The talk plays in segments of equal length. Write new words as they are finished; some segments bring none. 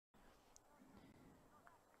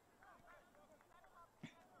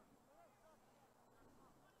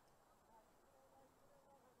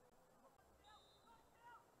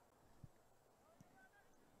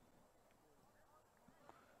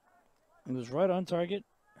It was right on target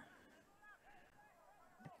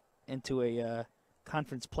into a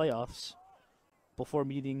conference playoffs before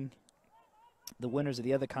meeting the winners of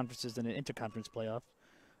the other conferences in an interconference playoff.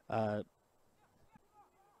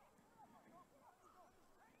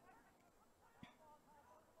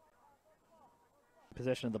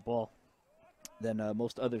 Possession of the ball than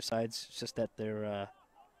most other sides. It's just that their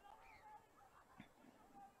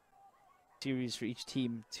series for each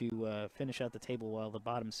team to finish out the table while the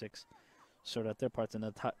bottom six sort out their parts in the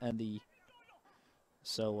top and the.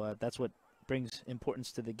 So that's what brings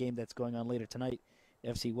importance to the game that's going on later tonight.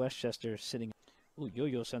 FC Westchester sitting. Ooh,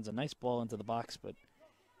 Yo-Yo sends a nice ball into the box, but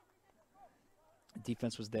the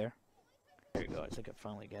defense was there. There you go. I think I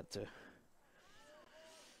finally got to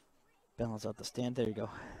balance out the stand. There you go.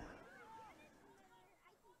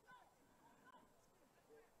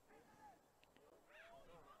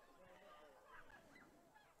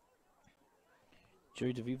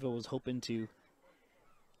 Jerry DeVivo was hoping to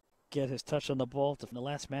get his touch on the ball in the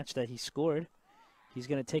last match that he scored. He's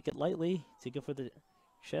going to take it lightly to go for the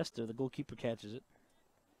chest, or the goalkeeper catches it.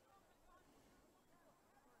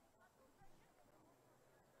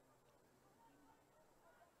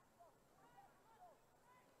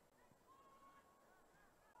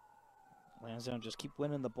 Lansdowne just keep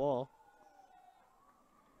winning the ball.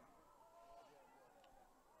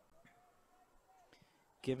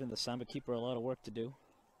 Giving the Samba keeper a lot of work to do.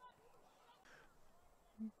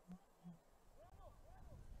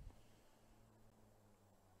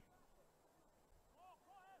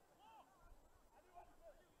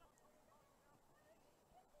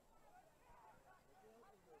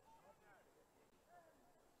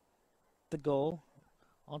 The goal,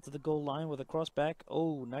 onto the goal line with a cross back.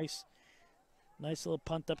 Oh, nice little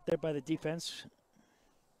punt up there by the defense.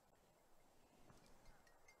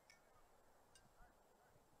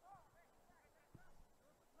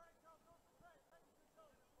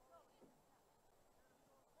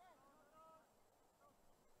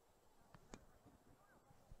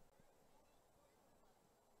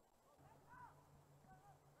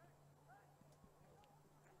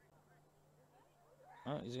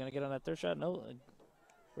 Oh, he's going to get on that third shot. No,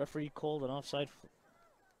 referee called an offside.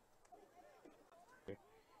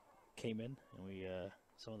 Came in, and we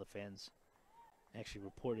some of the fans actually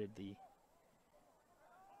reported the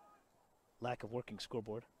lack of working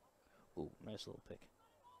scoreboard. Ooh, nice little pick.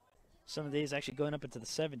 Some of the days actually going up into the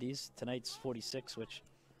 70s. Tonight's 46, which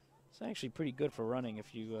is actually pretty good for running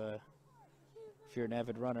if you're an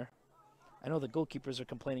avid runner. I know the goalkeepers are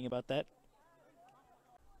complaining about that.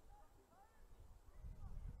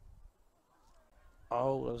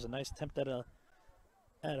 Oh, it was a nice attempt at a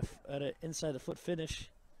inside the foot finish.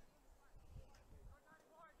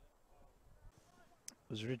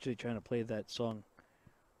 Was originally trying to play that song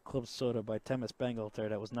Club Soda by Thomas Bangalter.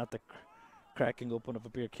 That was not the cracking open of a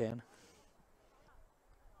beer can.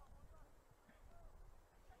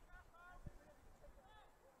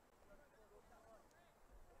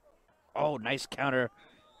 Oh, nice counter.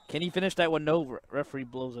 Can he finish that one? No, referee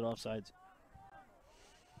blows it offsides.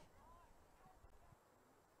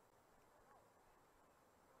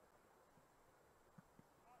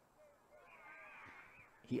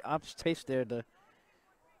 He opts taste there to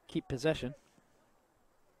keep possession.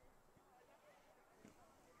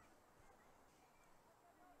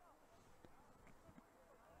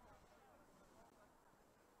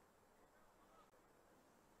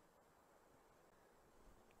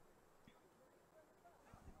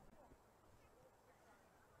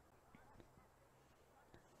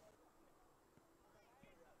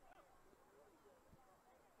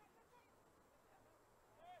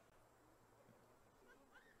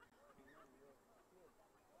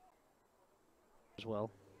 As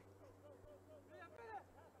well.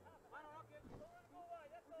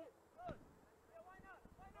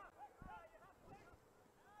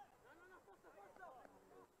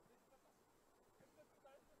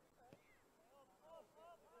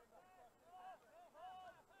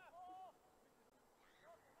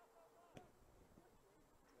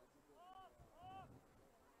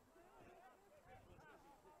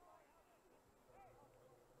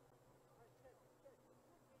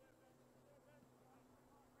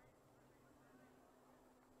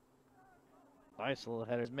 Nice little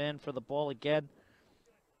headers. Man for the ball again.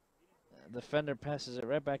 The defender passes it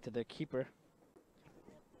right back to the keeper.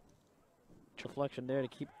 Deflection there to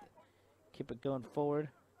keep it going forward.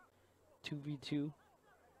 2v2.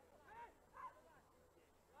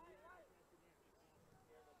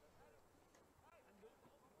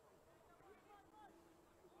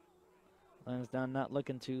 Lansdowne not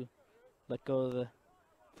looking to let go of the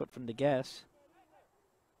foot from the gas.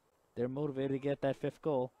 They're motivated to get that fifth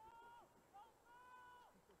goal.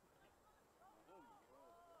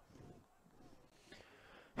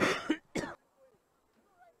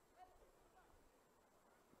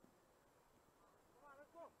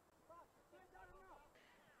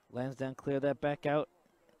 Lansdowne clear that back out.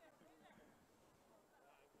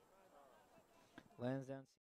 Lansdowne.